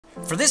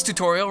For this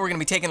tutorial, we're going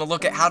to be taking a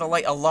look at how to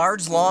light a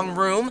large, long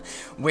room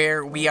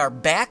where we are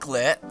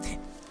backlit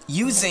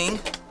using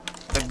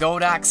the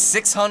Godox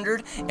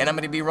 600, and I'm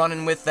going to be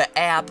running with the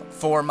app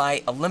for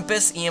my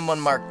Olympus EM1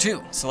 Mark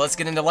II. So let's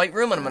get into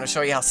Lightroom, and I'm going to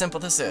show you how simple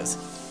this is.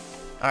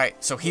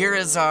 Alright, so here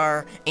is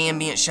our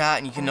ambient shot,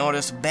 and you can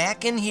notice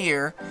back in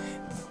here,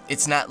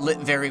 it's not lit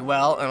very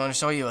well, and I'm going to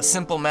show you a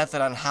simple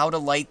method on how to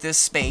light this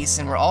space,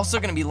 and we're also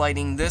going to be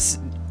lighting this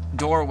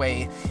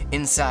doorway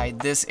inside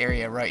this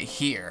area right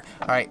here.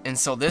 Alright, and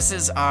so this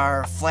is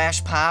our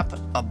flash pop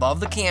above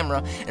the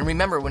camera, and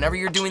remember, whenever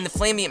you're doing the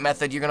Flambient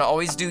method, you're going to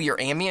always do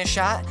your ambient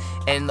shot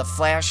and the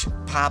flash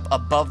pop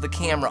above the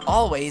camera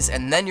always,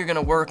 and then you're going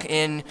to work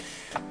in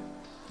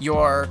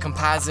your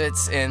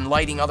composites and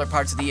lighting other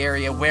parts of the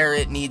area where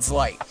it needs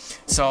light.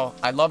 So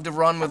I love to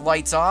run with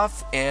lights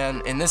off,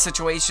 and in this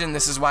situation,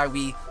 this is why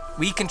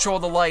we control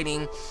the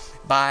lighting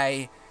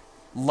by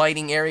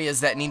lighting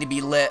areas that need to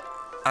be lit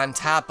on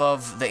top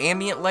of the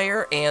ambient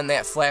layer and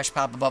that flash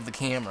pop above the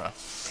camera.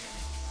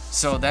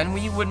 So then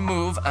we would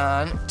move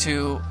on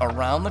to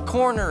around the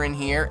corner in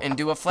here and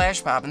do a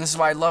flash pop, and this is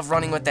why I love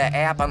running with that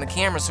app on the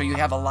camera, so you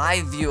have a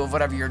live view of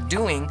whatever you're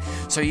doing,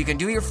 so you can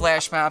do your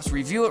flash pops,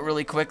 review it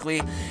really quickly,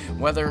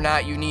 whether or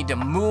not you need to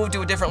move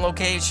to a different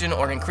location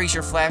or increase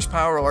your flash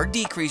power or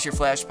decrease your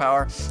flash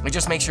power. It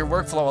just makes your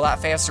workflow a lot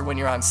faster when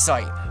you're on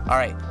site.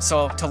 Alright,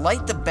 so to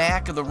light the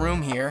back of the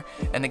room here,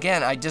 and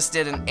again, I just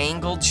did an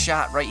angled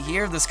shot right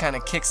here. This kind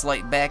of kicks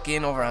light back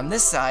in over on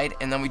this side,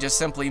 and then we just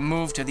simply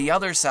move to the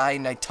other side,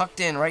 and I tucked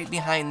in right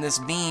behind this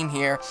beam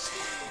here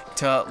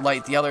to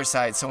light the other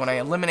side. So when I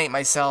eliminate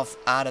myself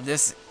out of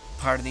this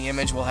part of the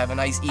image, we'll have a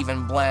nice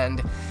even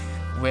blend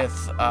with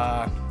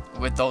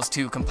those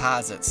two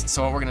composites.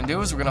 So what we're going to do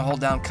is we're going to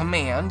hold down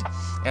Command,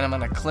 and I'm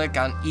going to click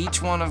on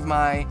each one of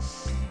my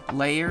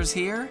layers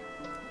here,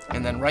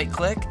 and then right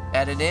click,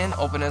 edit in,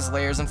 open as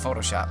layers in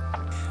Photoshop.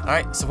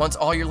 Alright, so once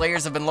all your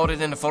layers have been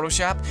loaded into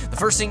Photoshop, the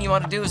first thing you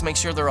want to do is make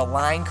sure they're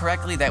aligned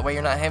correctly. That way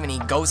you're not having any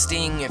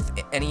ghosting if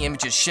any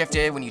image is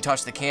shifted when you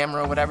touch the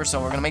camera or whatever. So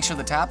we're going to make sure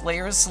the top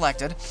layer is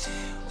selected.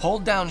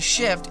 Hold down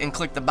Shift and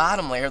click the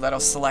bottom layer.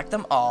 That'll select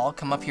them all.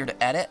 Come up here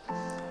to Edit,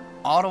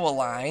 Auto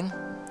Align,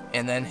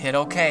 and then hit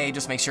OK.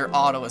 Just make sure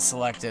Auto is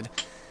selected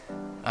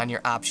on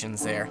your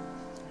options there.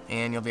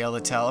 And you'll be able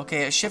to tell,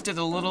 okay, it shifted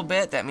a little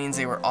bit. That means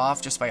they were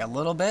off just by a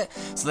little bit.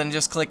 So then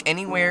just click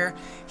anywhere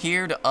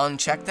here to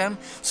uncheck them.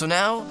 So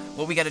now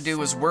what we got to do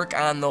is work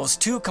on those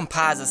two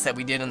composites that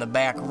we did in the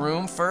back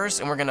room first,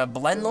 and we're going to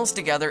blend those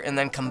together and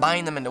then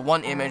combine them into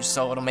one image,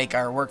 so it'll make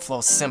our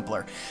workflow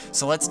simpler.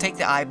 So let's take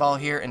the eyeball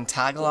here and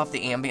toggle off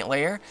the ambient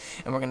layer,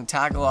 and we're going to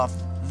toggle off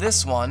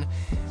this one.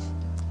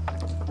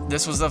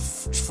 This was the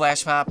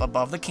flash pop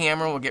above the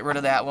camera. We'll get rid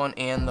of that one,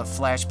 and the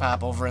flash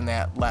pop over in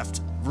that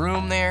left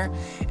room there.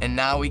 And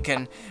now we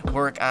can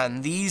work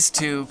on these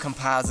two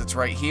composites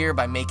right here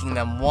by making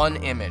them one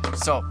image.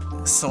 So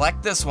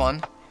select this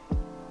one,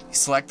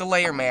 select the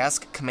layer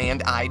mask,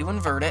 Command I to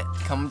invert it,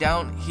 come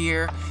down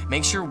here,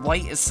 make sure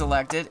white is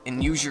selected,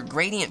 and use your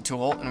gradient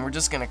tool, and we're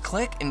just going to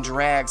click and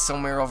drag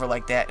somewhere over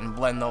like that and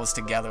blend those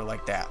together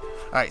like that.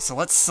 Alright, so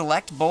let's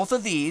select both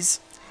of these,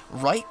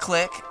 right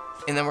click,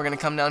 and then we're going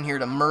to come down here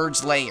to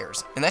merge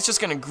layers, and that's just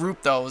going to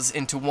group those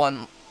into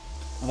one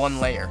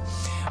layer.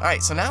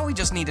 Alright, so now we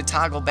just need to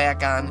toggle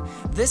back on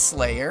this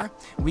layer.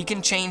 We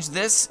can change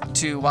this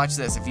to, watch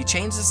this, if you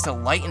change this to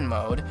lighten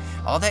mode,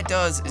 all that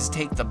does is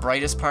take the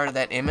brightest part of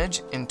that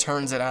image and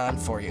turns it on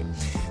for you.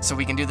 So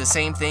we can do the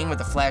same thing with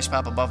the flash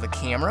pop above the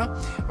camera.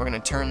 We're going to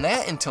turn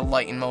that into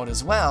lighten mode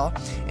as well,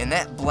 and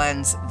that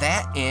blends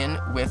that in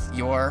with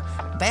your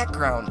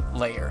background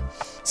layer.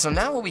 So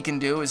now what we can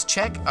do is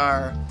check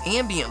our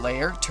ambient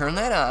layer, turn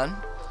that on,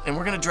 and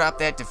we're going to drop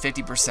that to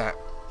 50%.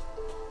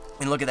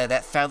 And look at that,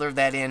 that feathered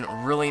that in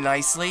really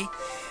nicely.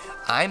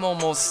 I'm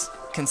almost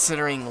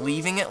considering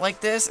leaving it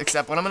like this,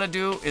 except what I'm going to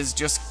do is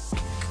just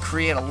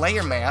create a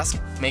layer mask,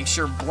 make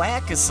sure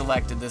black is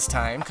selected this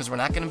time, because we're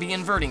not going to be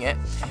inverting it.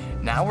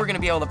 Now we're going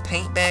to be able to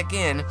paint back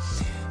in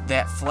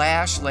that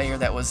flash layer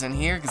that was in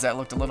here, because that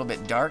looked a little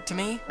bit dark to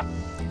me,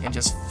 and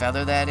just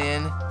feather that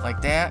in like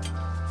that,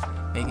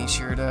 making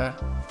sure to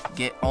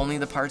get only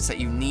the parts that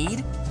you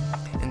need.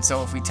 And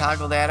so if we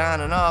toggle that on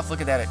and off, look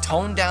at that, it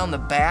toned down the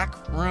back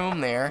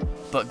room there,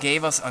 but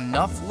gave us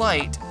enough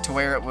light to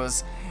where it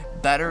was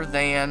better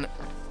than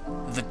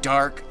the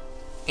dark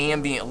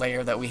ambient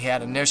layer that we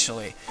had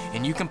initially.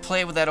 And you can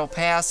play with that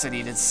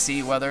opacity to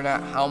see whether or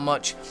not how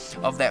much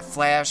of that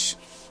flash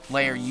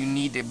layer you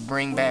need to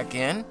bring back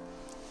in.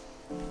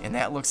 And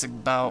that looks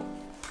about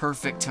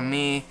perfect to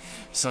me.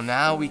 So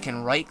now we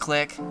can right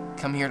click,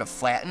 come here to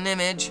flatten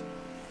image,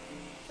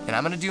 and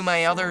I'm going to do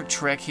my other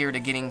trick here to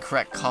getting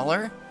correct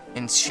color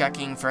and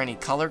checking for any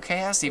color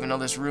cast. Even though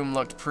this room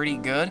looked pretty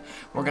good,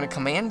 we're going to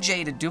Command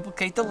J to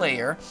duplicate the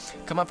layer,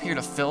 come up here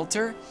to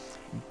filter,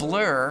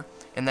 blur,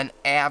 and then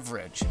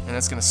average, and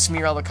it's going to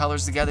smear all the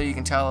colors together. You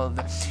can tell.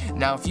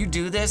 Now if you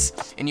do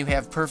this and you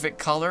have perfect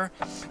color,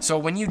 so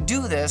when you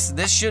do this,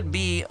 this should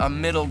be a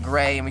middle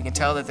gray, and we can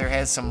tell that there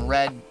has some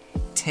red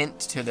tint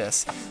to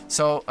this.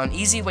 So an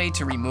easy way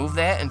to remove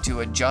that and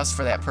to adjust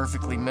for that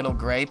perfectly middle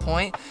gray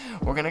point,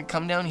 we're going to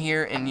come down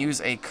here and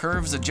use a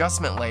curves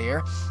adjustment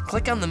layer.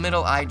 Click on the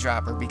middle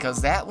eyedropper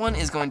because that one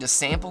is going to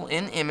sample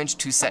in image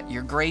to set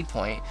your gray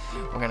point.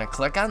 We're going to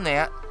click on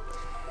that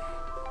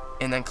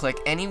and then click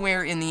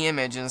anywhere in the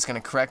image and it's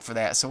going to correct for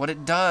that. So what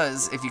it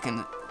does, if you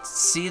can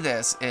see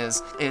this,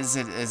 is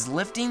it is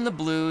lifting the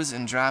blues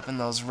and dropping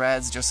those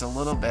reds just a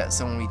little bit.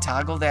 So when we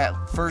toggle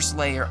that first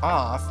layer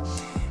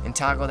off and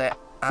toggle that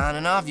on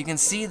and off, you can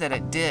see that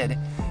it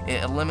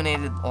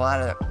eliminated a lot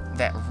of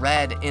that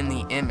red in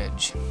the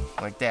image,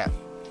 like that.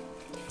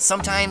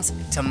 Sometimes,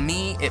 to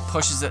me, it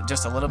pushes it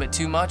just a little bit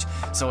too much.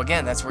 So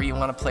again, that's where you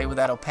want to play with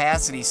that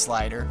opacity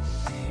slider.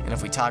 And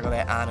if we toggle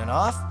that on and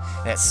off,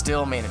 that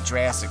still made a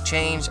drastic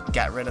change.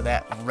 Got rid of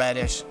that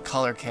reddish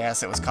color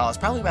cast that was caused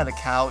probably by the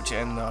couch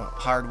and the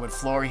hardwood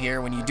floor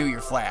here when you do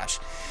your flash.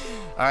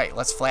 Alright,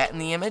 let's flatten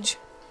the image.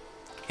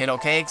 Hit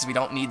OK because we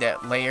don't need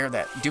that layer,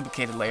 that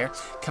duplicated layer.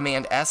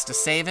 Command S to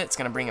save it. It's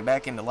going to bring it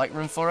back into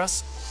Lightroom for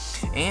us.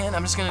 And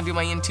I'm just going to do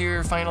my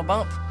interior final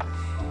bump.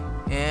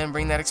 And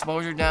bring that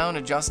exposure down,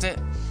 adjust it,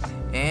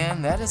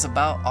 and that is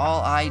about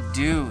all I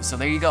do. So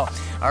there you go.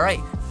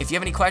 Alright, if you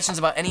have any questions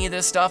about any of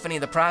this stuff, any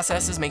of the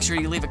processes, make sure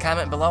you leave a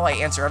comment below. I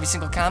answer every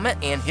single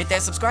comment, and hit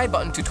that subscribe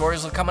button.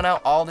 Tutorials are coming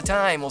out all the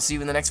time. We'll see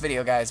you in the next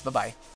video, guys. Bye-bye.